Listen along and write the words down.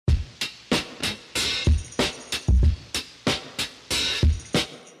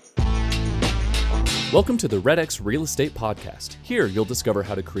Welcome to the REDX Real Estate Podcast. Here, you'll discover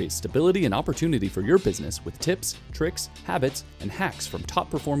how to create stability and opportunity for your business with tips, tricks, habits, and hacks from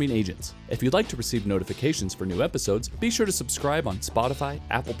top-performing agents. If you'd like to receive notifications for new episodes, be sure to subscribe on Spotify,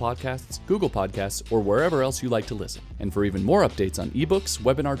 Apple Podcasts, Google Podcasts, or wherever else you like to listen. And for even more updates on ebooks,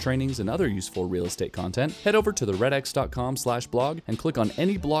 webinar trainings, and other useful real estate content, head over to theredx.com/blog and click on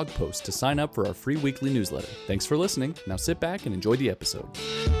any blog post to sign up for our free weekly newsletter. Thanks for listening. Now sit back and enjoy the episode.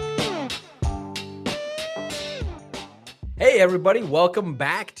 Hey everybody, welcome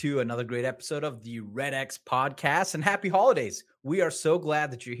back to another great episode of the REDX podcast, and happy holidays. We are so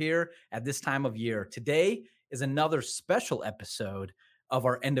glad that you're here at this time of year. Today is another special episode of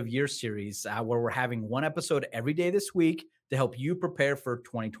our end of year series where we're having one episode every day this week to help you prepare for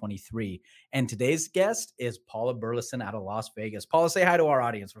 2023. And today's guest is Paula Burlison out of Las Vegas. Paula, say hi to our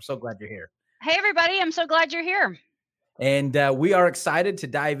audience. We're so glad you're here. Hey everybody, I'm so glad you're here. And we are excited to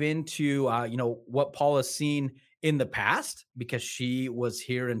dive into what Paula's seen in the past, because she was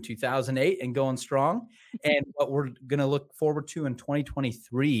here in 2008 and going strong, and what we're going to look forward to in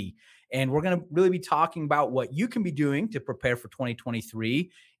 2023. And we're going to really be talking about what you can be doing to prepare for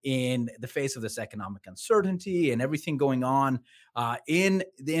 2023 in the face of this economic uncertainty and everything going on in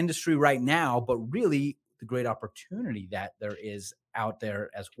the industry right now, but really the great opportunity that there is out there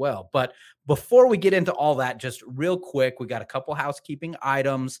as well. But before we get into all that, just real quick, we got a couple housekeeping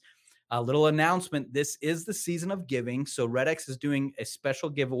items. A little announcement. This is the season of giving. So REDX is doing a special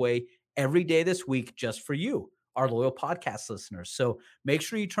giveaway every day this week just for you, our loyal podcast listeners. So make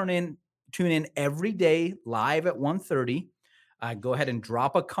sure you tune in every day live at 1:30. Go ahead and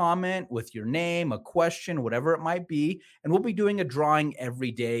drop a comment with your name, a question, whatever it might be. And we'll be doing a drawing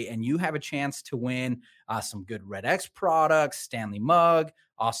every day. And you have a chance to win some good REDX products, Stanley mug,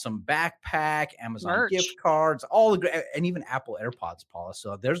 awesome backpack, Amazon Merch. gift cards, all the great, and even Apple AirPods, Paula.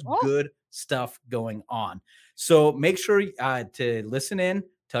 So there's good stuff going on. So make sure to listen in,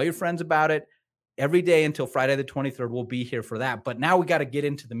 tell your friends about it. Every day until Friday the 23rd, we'll be here for that. But now we got to get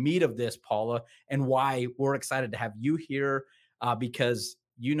into the meat of this, Paula, and why we're excited to have you here because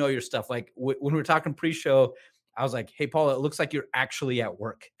you know your stuff. Like when we were talking pre-show, I was like, hey, Paula, it looks like you're actually at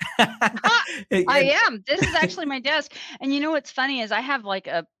work. I am. This is actually my desk. And you know what's funny is I have like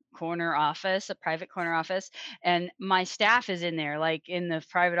a corner office, a private corner office, and my staff is in there, like in the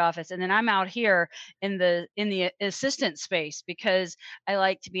private office. And then I'm out here in the assistant space because I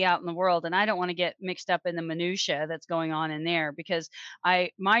like to be out in the world and I don't want to get mixed up in the minutia that's going on in there, because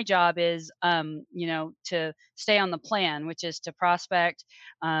my job is to stay on the plan, which is to prospect,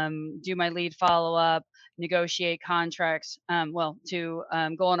 do my lead follow-up, negotiate contracts, to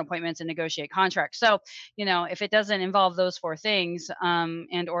go on appointments and negotiate contracts. So, if it doesn't involve those four things,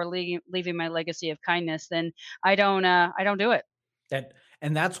 and or leaving my legacy of kindness, then I don't do it.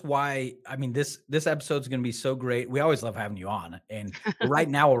 And that's why, I mean, this episode is going to be so great. We always love having you on. And right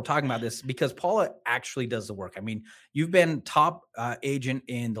now we're talking about this because Paula actually does the work. I mean, you've been top agent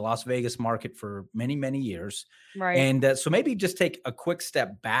in the Las Vegas market for many, many years. Right. And so maybe just take a quick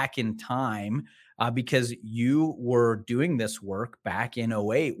step back in time because you were doing this work back in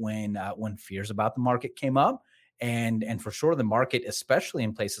 2008 when fears about the market came up. And for sure, the market, especially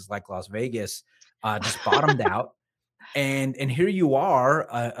in places like Las Vegas, just bottomed out. And here you are,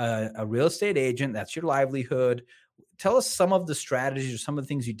 a real estate agent. That's your livelihood. Tell us some of the strategies or some of the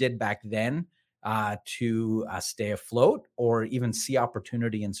things you did back then to stay afloat or even see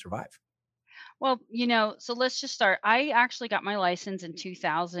opportunity and survive. Well, so let's just start. I actually got my license in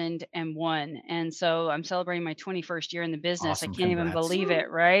 2001. And so I'm celebrating my 21st year in the business. Awesome. I can't even Congrats. believe it,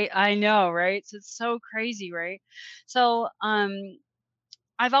 right? I know, right? So it's so crazy, right? So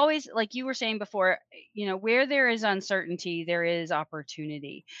I've always, like you were saying before, where there is uncertainty, there is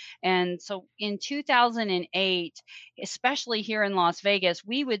opportunity. And so in 2008, especially here in Las Vegas,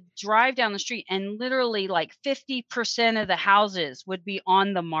 we would drive down the street and literally like 50% of the houses would be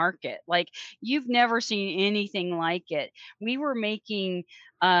on the market. Like you've never seen anything like it. We were making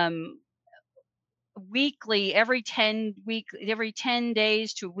weekly, every 10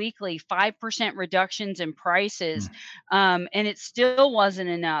 days to weekly 5% reductions in prices, and it still wasn't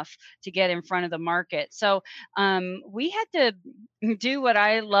enough to get in front of the market. So we had to do what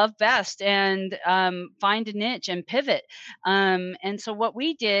I love best and find a niche and pivot. And so what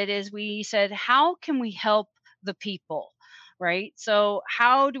we did is we said, how can we help the people? Right. So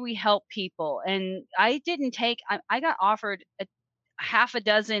how do we help people? And I got offered half a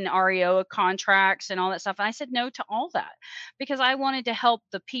dozen REO contracts and all that stuff. And I said no to all that because I wanted to help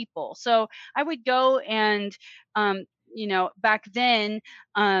the people. So I would go and back then,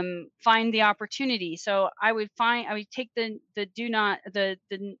 find the opportunity. So I would take the do not the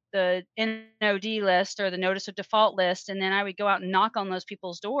NOD list, or the notice of default list, and then I would go out and knock on those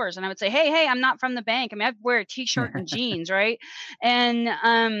people's doors, and I would say, hey, I'm not from the bank. I mean, I'd wear a t-shirt and jeans, right?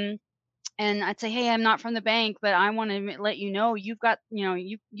 And I'd say, "Hey, I'm not from the bank, but I want to let you know you've got,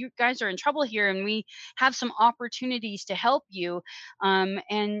 you guys are in trouble here, and we have some opportunities to help you."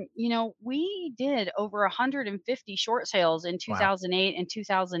 And we did over 150 short sales in Wow. 2008 and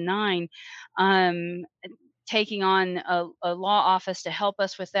 2009, um, taking on a law office to help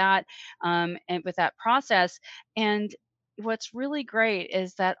us with that, and with that process. And what's really great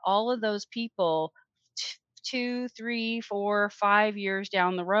is that all of those people, 2, 3, 4, 5 years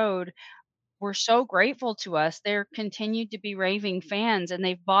down the road, were so grateful to us. They're continued to be raving fans, and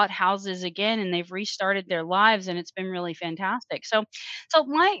they've bought houses again, and they've restarted their lives, and it's been really fantastic. So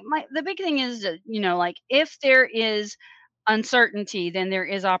my the big thing is that, like, if there is uncertainty, then there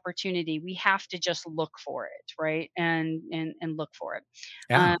is opportunity. We have to just look for it, right? And look for it.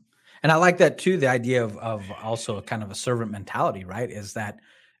 Yeah. Um, And I like that too, the idea of also a kind of a servant mentality, right? Is that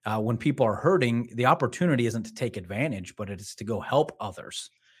when people are hurting, the opportunity isn't to take advantage, but it is to go help others.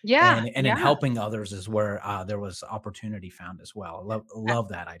 yeah, And in yeah. helping others is where there was opportunity found as well. Love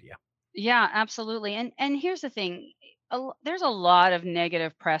that idea. Yeah, absolutely. And here's the thing. There's a lot of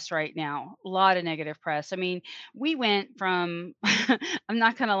negative press right now. A lot of negative press. I mean, we went from I'm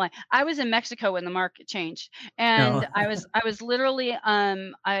not gonna lie. I was in Mexico when the market changed. No. And I was literally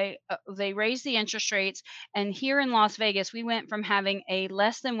I they raised the interest rates, and here in Las Vegas, we went from having a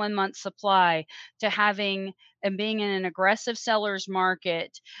less than 1 month supply to having and being in an aggressive seller's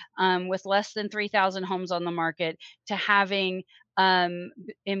market, with less than 3,000 homes on the market, to having,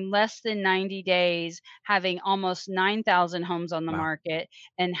 in less than 90 days, having almost 9,000 homes on the Wow. market,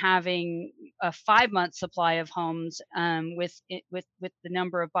 and having a 5 month supply of homes, with the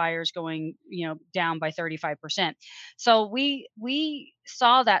number of buyers going, down by 35%. So we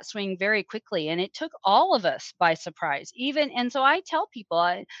saw that swing very quickly, and it took all of us by surprise. And so I tell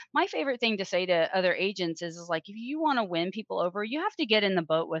people, my favorite thing to say to other agents is like, if you want to win people over, you have to get in the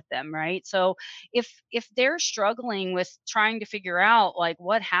boat with them, right? So if they're struggling with trying to figure out like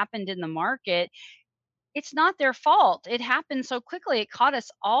what happened in the market, it's not their fault. It happened so quickly. It caught us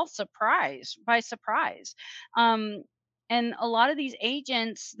all by surprise. Um, and a lot of these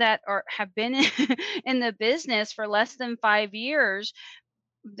agents that have been in the business for less than 5 years,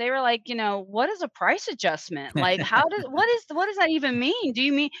 they were like, what is a price adjustment? Like, what does that even mean? Do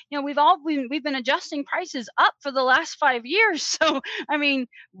you mean, we've been adjusting prices up for the last 5 years? So, I mean,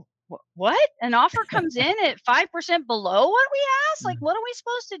 what? An offer comes in at 5% below what we asked? Like, what are we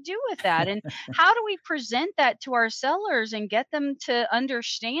supposed to do with that? And how do we present that to our sellers and get them to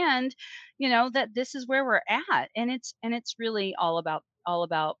understand, that this is where we're at? And it's really all about,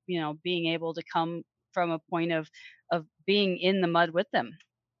 being able to come from a point of being in the mud with them.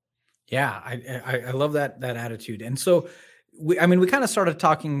 Yeah, I love that attitude. And so I mean, we kind of started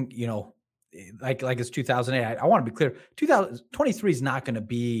talking, like it's 2008. I want to be clear. 2023 is not going to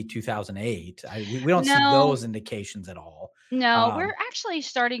be 2008. We don't see No, those indications at all. no, we're Um, actually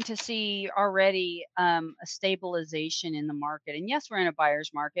starting to see already, a stabilization in the market. And yes, we're in a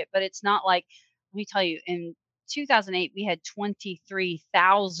buyer's market, but it's not like, let me tell you, in 2008, we had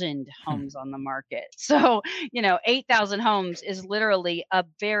 23,000 hmm, homes on the market. So, 8,000 homes is literally a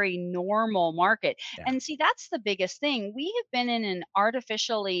very normal market. yeah, And see, that's the biggest thing. We have been in an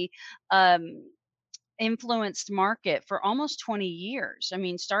artificially, um, influenced market for almost 20 years. I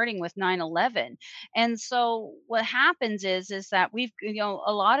mean, starting with 9/11. And so what happens is that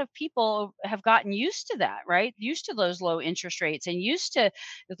a lot of people have gotten used to that, right? Used to those low interest rates, and used to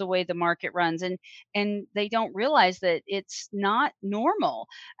the way the market runs, and they don't realize that it's not normal.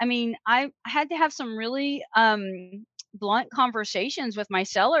 I mean, I had to have some really blunt conversations with my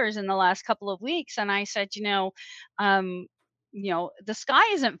sellers in the last couple of weeks, and I said, um the sky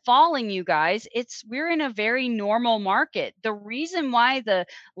isn't falling, you guys. We're in a very normal market. The reason why the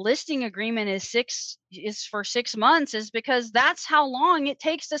listing agreement is for 6 months is because that's how long it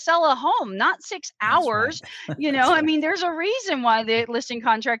takes to sell a home, not six that's right. hours. That's I right. mean, there's a reason why the listing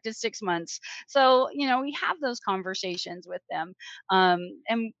contract is 6 months. So, we have those conversations with them.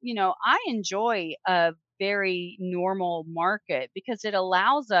 And I enjoy a very normal market because it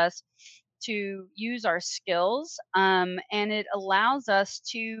allows us to use our skills, and it allows us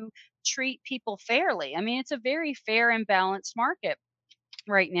to treat people fairly. I mean, it's a very fair and balanced market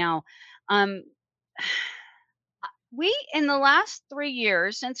right now. Um, we in the last 3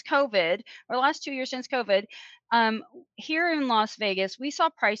 years since COVID, or last 2 years since COVID, um, here in Las Vegas, we saw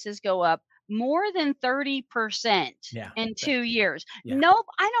prices go up more than 30% Yeah. in 2 years. Yeah. Nope,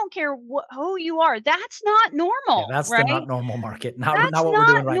 I don't care who you are. That's not Yeah. normal, That's the right? not normal market. Not That's what we're not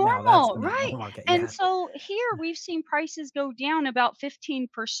doing right now. That's normal, the not right? normal market. And Yeah. so here we've seen prices go down about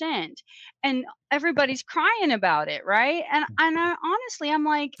 15% and everybody's crying about it, right? And honestly, I'm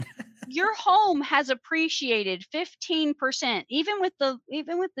like, your home has appreciated 15%. Even with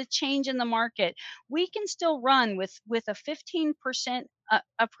the change in the market, we can still run with a 15%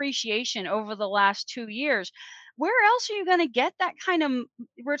 appreciation over the last 2 years. Where else are you going to get that kind of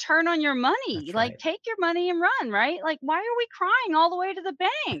return on your money? That's Like, right. take your money and run, right? Like, why are we crying all the way to the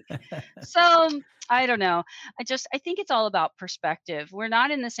bank? So I don't know. I think it's all about perspective. We're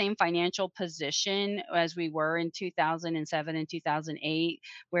not in the same financial position as we were in 2007 and 2008,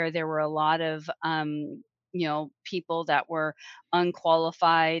 where there were a lot of people that were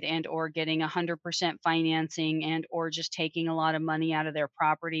unqualified and or getting 100% financing and or just taking a lot of money out of their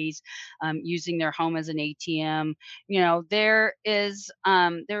properties, using their home as an ATM. There is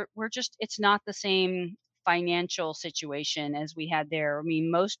we're just, it's not the same financial situation as we had there. I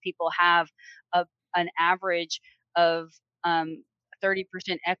mean, most people have a an average of um,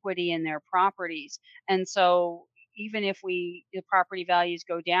 30% equity in their properties, and so even if the property values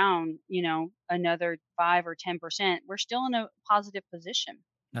go down, another 5 or 10%, we're still in a positive position.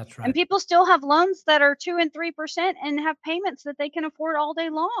 That's And right. people still have loans that are 2 and 3% and have payments that they can afford all day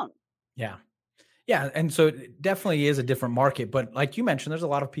long. Yeah. Yeah, and so it definitely is a different market. But like you mentioned, there's a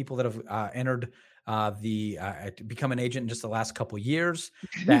lot of people that have entered to become an agent in just the last couple of years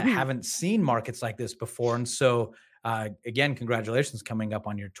that haven't seen markets like this before. And so, again, congratulations coming up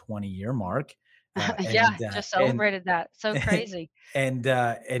on your 20-year mark. Yeah, just celebrated that. So crazy. And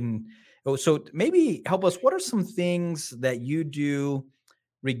so maybe help us. What are some things that you do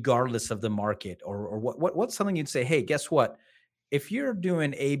regardless of the market, or what's something you'd say? Hey, guess what? If you're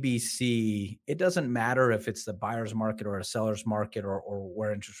doing ABC, it doesn't matter if it's the buyer's market or a seller's market, or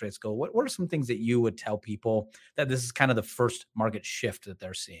where interest rates go. What are some things that you would tell people that this is kind of the first market shift that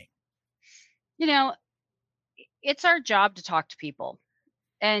they're seeing? You know, it's our job to talk to people.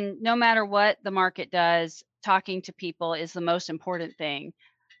 And no matter what the market does, talking to people is the most important thing.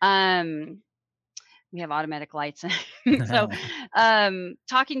 Um, we have automatic lights. So,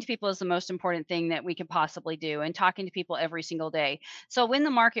 talking to people is the most important thing that we could possibly do, and talking to people every single day. So, when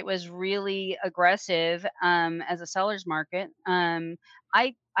the market was really aggressive, as a seller's market,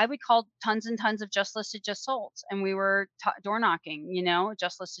 I would call tons and tons of just listed, just sold, and we were door knocking.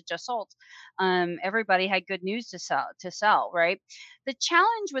 Just listed, just sold. Everybody had good news to sell, right? The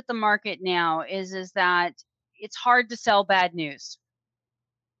challenge with the market now is that it's hard to sell bad news,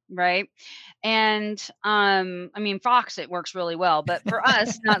 right? And I mean, Fox, it works really well, but for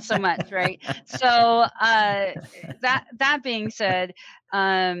us, not so much, right? So that being said,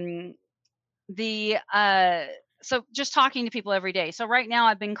 um, the so just talking to people every day. So right now,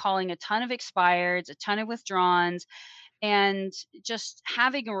 I've been calling a ton of expireds, a ton of withdrawns, and just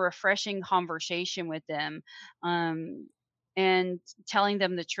having a refreshing conversation with them, um, and telling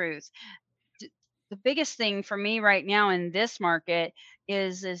them the truth. The biggest thing for me right now in this market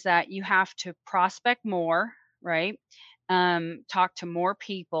is that you have to prospect more, right? Talk to more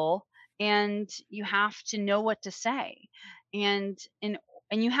people, and you have to know what to say, and and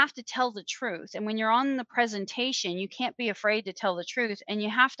and you have to tell the truth. And when you're on the presentation, you can't be afraid to tell the truth, and you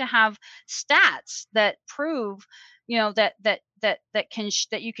have to have stats that prove,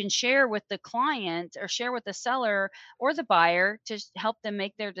 that you can share with the client or share with the seller or the buyer to help them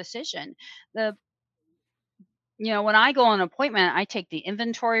make their decision. The when I go on an appointment, I take the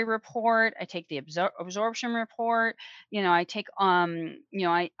inventory report, I take the absorption report, I take,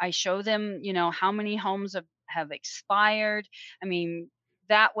 I show them, how many homes have expired. I mean,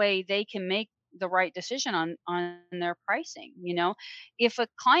 that way they can make the right decision on their pricing. If a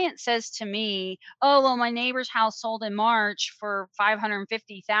client says to me, "Oh, well, my neighbor's house sold in March for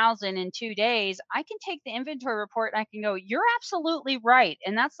 550,000 in 2 days," I can take the inventory report and I can go, "You're absolutely right."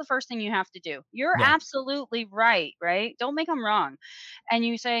 And that's the first thing you have to do. You're Yeah. absolutely right, right? Don't make them wrong. And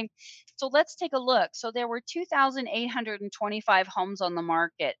you say, "So let's take a look." So there were 2,825 homes on the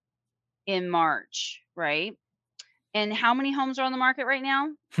market in March, right? And how many homes are on the market right now?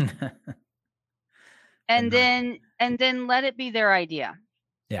 Good And night. then let it be their idea.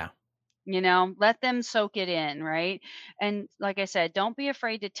 Yeah. Let them soak it in, right? And like I said, don't be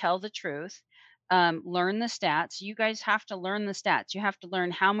afraid to tell the truth. Learn the stats. You guys have to learn the stats. You have to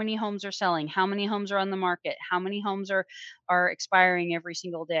learn how many homes are selling, how many homes are on the market, how many homes are expiring every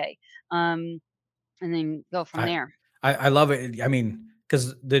single day, and then go from I there. I love it. I mean,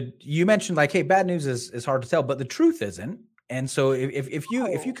 because you mentioned like, hey, bad news is hard to tell, but the truth isn't. And so if you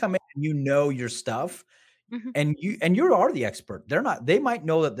Oh, come in you know your stuff, Mhm. and you are the expert. They might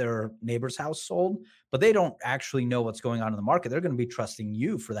know that their neighbor's house sold, but they don't actually know what's going on in the market. They're going to be trusting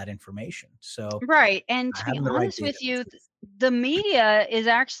you for that information. So Right, and to be having the right honest data. with you, the media is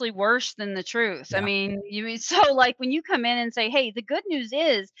actually worse than the truth. I Yeah. mean, so, like, when you come in and say, "Hey, the good news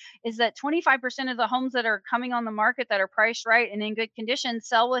is that 25% of the homes that are coming on the market that are priced right and in good condition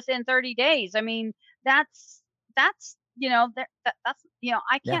sell within 30 days." I mean, that's, that's,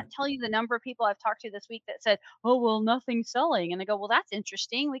 I Yeah. can't tell you the number of people I've talked to this week that said, "Oh, well, nothing's selling." And I go, "Well, that's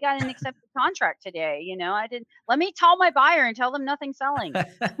interesting. We got an accepted contract today." I didn't let me call my buyer and tell them nothing's selling.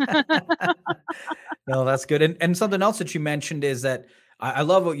 No, that's good. And something else that you mentioned is that I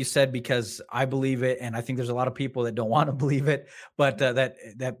love what you said because I believe it, and I think there's a lot of people that don't want to believe it. But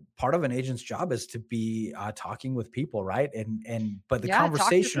that part of an agent's job is to be talking with people, right? But the Yeah, talk to the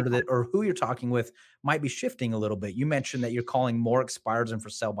conversation people. or who you're talking with might be shifting a little bit. You mentioned that you're calling more expireds and for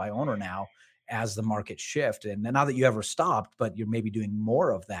sale by owner now as the market shift, and not that you ever stopped, but you're maybe doing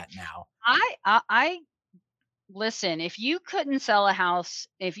more of that now. I listen, if you couldn't sell a house,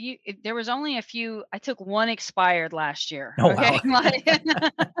 if there was only a few, I took one expired last year, Oh okay? wow. Like,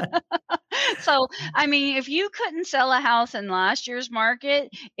 so, I mean, if you couldn't sell a house in last year's market,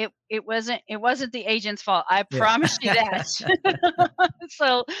 it wasn't the agent's fault. I Yeah. promise you that.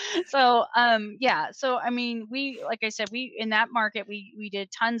 So yeah. So, I mean, like I said, we in that market, we did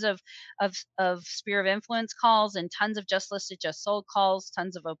tons of sphere of influence calls and tons of just listed, just sold calls,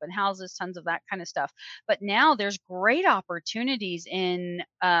 tons of open houses, tons of that kind of stuff. But now there's great opportunities in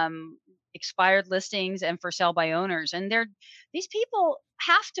expired listings and for sale by owners, and these people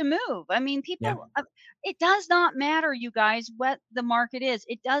have to move. I mean, Yeah. it does not matter, you guys, what the market is.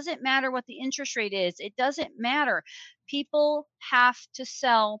 It doesn't matter what the interest rate is. It doesn't matter. People have to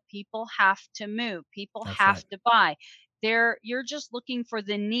sell. People have to move. People That's have right. to buy. You're just looking for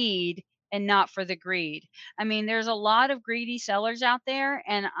the need and not for the greed. I mean, there's a lot of greedy sellers out there,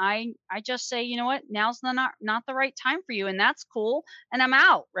 and I just say, you know what, now's not the right time for you, and that's cool, and I'm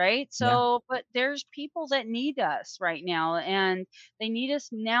out, right? Yeah. So, but there's people that need us right now, and they need us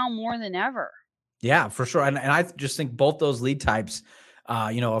now more than ever. Yeah, for sure. And I just think both those lead types,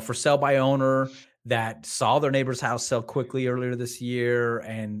 a for sale by owner that saw their neighbor's house sell quickly earlier this year,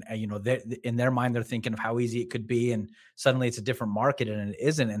 and in their mind they're thinking of how easy it could be, and suddenly it's a different market and it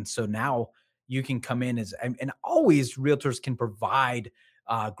isn't. And so now you can come in and always realtors can provide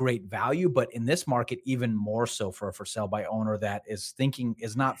great value, but in this market even more so for a for sale by owner that is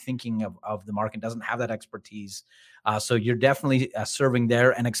not thinking of the market, doesn't have that expertise. So you're definitely serving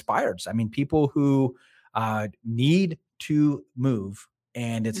there and expireds. I mean, people who need to move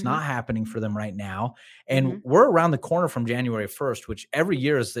and it's Mhm. not happening for them right now. And Mhm. we're around the corner from January 1st, which every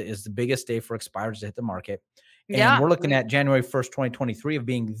year is the biggest day for expireds to hit the market. And Yeah, we're looking at January 1st, 2023 of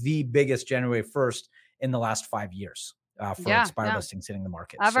being the biggest January 1st in the last 5 years for yeah, expired yeah. listings hitting the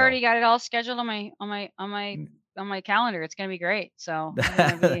market. I've So already got it all scheduled on my calendar. It's gonna be great. So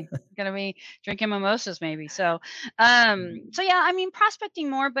I'm gonna be drinking mimosas maybe. So yeah, I mean, prospecting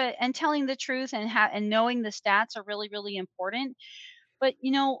more, but and telling the truth and knowing the stats are really, really important. But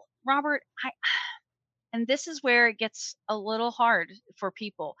Robert, and this is where it gets a little hard for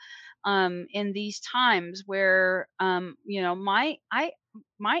people in these times where my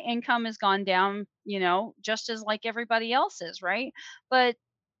income has gone down, just as like everybody else's, right? But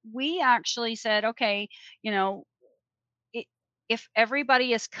we actually said, okay, you know I if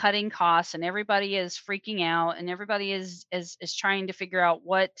everybody is cutting costs and everybody is freaking out and everybody is trying to figure out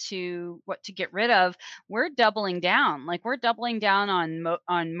what to get rid of, we're doubling down. Like, we're doubling down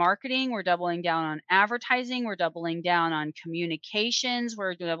on marketing, we're doubling down on advertising, we're doubling down on communications,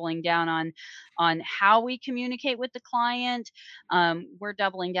 we're doubling down on how we communicate with the client. We're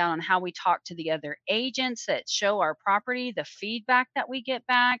doubling down on how we talk to the other agents that show our property, the feedback that we get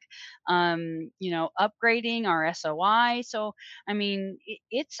back, upgrading our SOI. So, I mean,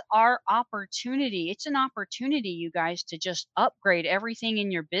 it's our opportunity. It's an opportunity, you guys, to just upgrade everything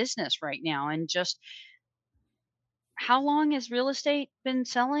in your business right now. And just, how long has real estate been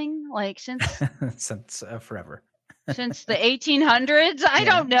selling? Like, since forever. since the 1800s? I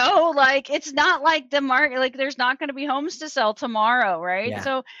Yeah. don't know. Like, it's not like the market, like, there's not going to be homes to sell tomorrow, right?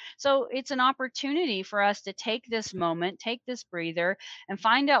 Yeah. So it's an opportunity for us to take this moment, take this breather, and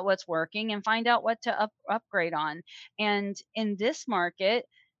find out what's working and find out what to upgrade on. And in this market,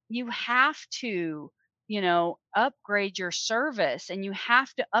 you have to upgrade your service, and you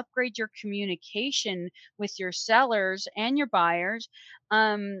have to upgrade your communication with your sellers and your buyers,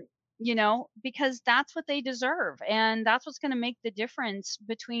 um because that's what they deserve. And that's what's going to make the difference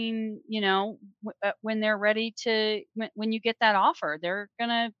between, when they're ready to, when you get that offer, they're going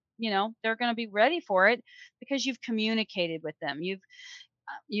to, they're going to be ready for it because you've communicated with them.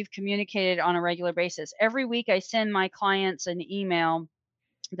 You've communicated on a regular basis. Every week I send my clients an email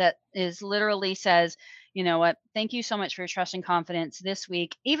that is literally says, you know what, thank you so much for your trust and confidence this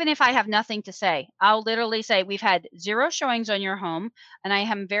week. Even if I have nothing to say, I'll literally say, we've had 0 showings on your home, and I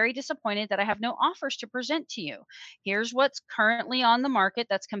am very disappointed that I have no offers to present to you. Here's what's currently on the market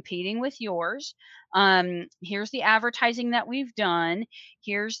that's competing with yours. Here's the advertising that we've done.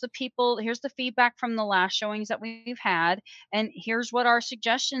 Here's the feedback from the last showings that we've had. And here's what our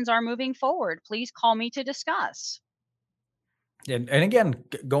suggestions are moving forward. Please call me to discuss. And again,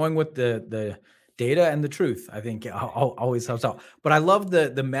 going with the data and the truth, I think always helps out. But I love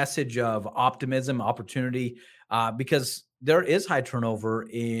the message of optimism, opportunity, because there is high turnover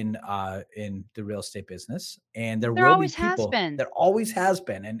in the real estate business, and there will be people. There always has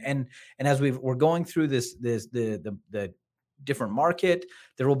been, and as we're going through the different market,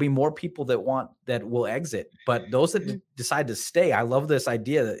 there will be more people that will exit, but those that decide to stay. I love this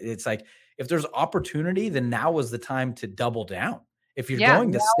idea that it's like, if there's opportunity, then now is the time to double down. If you're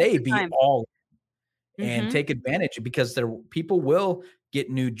going to stay, be all and take advantage, because people will get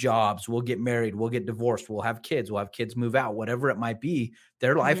new jobs, will get married, will get divorced, we'll have kids move out, whatever it might be.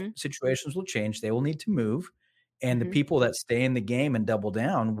 Their life situations will change. They will need to move. And the people that stay in the game and double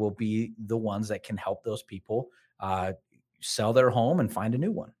down will be the ones that can help those people sell their home and find a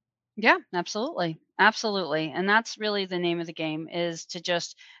new one. Yeah, absolutely. Absolutely. And that's really the name of the game, is to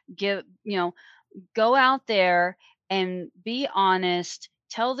just go out there and be honest,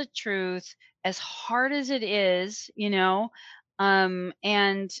 tell the truth, as hard as it is, and,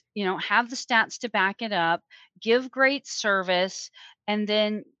 have the stats to back it up, give great service, and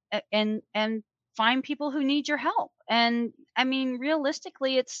then, and find people who need your help. And I mean,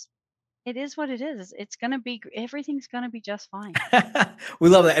 realistically, it is what it is. Everything's going to be just fine. We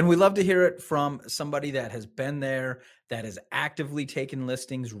love that. And we love to hear it from somebody that has been there, that is actively taking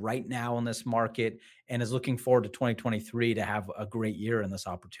listings right now in this market, and is looking forward to 2023 to have a great year in this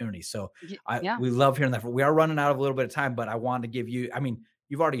opportunity. So we love hearing that. We are running out of a little bit of time, but I wanted to give you,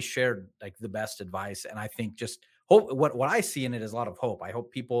 you've already shared like the best advice. And I think just hope, what I see in it is a lot of hope. I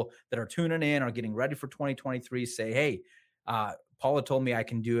hope people that are tuning in are getting ready for 2023 say, hey, Paula told me I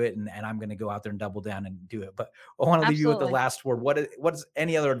can do it, and I'm going to go out there and double down and do it. But I want to leave you with the last word. What's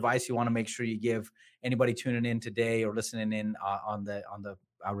any other advice you want to make sure you give anybody tuning in today or listening in on the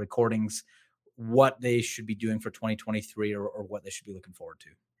recordings, what they should be doing for 2023 or what they should be looking forward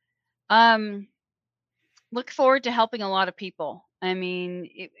to? Look forward to helping a lot of people. I mean,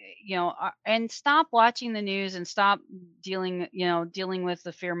 and stop watching the news and stop dealing with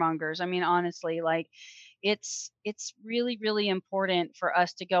the fear mongers. I mean, honestly, like, it's really, really important for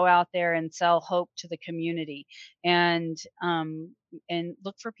us to go out there and sell hope to the community, and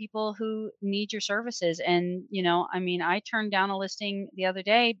look for people who need your services. And, I turned down a listing the other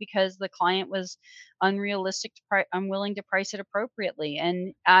day because the client was unrealistic, unwilling to price it appropriately.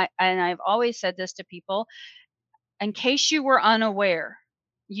 And I've always said this to people, in case you were unaware,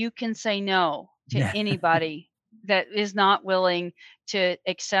 you can say no to anybody that is not willing to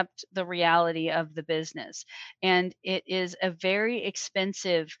accept the reality of the business. And it is a very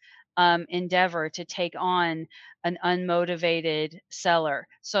expensive endeavor to take on an unmotivated seller.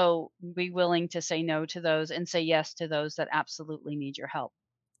 So be willing to say no to those and say yes to those that absolutely need your help.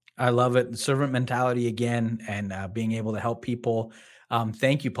 I love it. The servant mentality again, and being able to help people.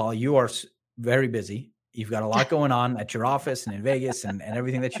 Thank you, Paul. You are very busy. You've got a lot going on at your office and in Vegas and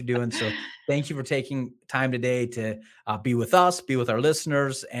everything that you're doing. So thank you for taking time today to be with us, be with our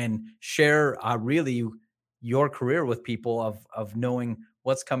listeners, and share really your career with people of knowing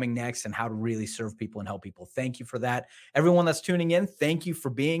what's coming next and how to really serve people and help people. Thank you for that. Everyone that's tuning in, thank you for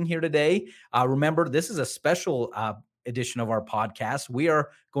being here today. Remember, this is a special edition of our podcast. We are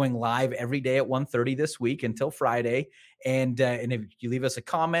going live every day at 1:30 this week until Friday. And if you leave us a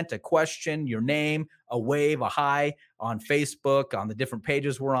comment, a question, your name, a wave, a hi on Facebook, on the different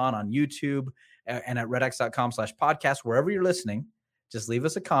pages we're on YouTube, and at redx.com/podcast, wherever you're listening, just leave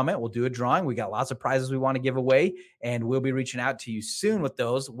us a comment. We'll do a drawing. We got lots of prizes we want to give away, and we'll be reaching out to you soon with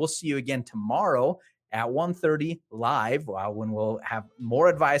those. We'll see you again tomorrow at 1:30 live, when we'll have more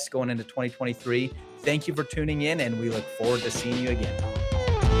advice going into 2023. Thank you for tuning in, and we look forward to seeing you again.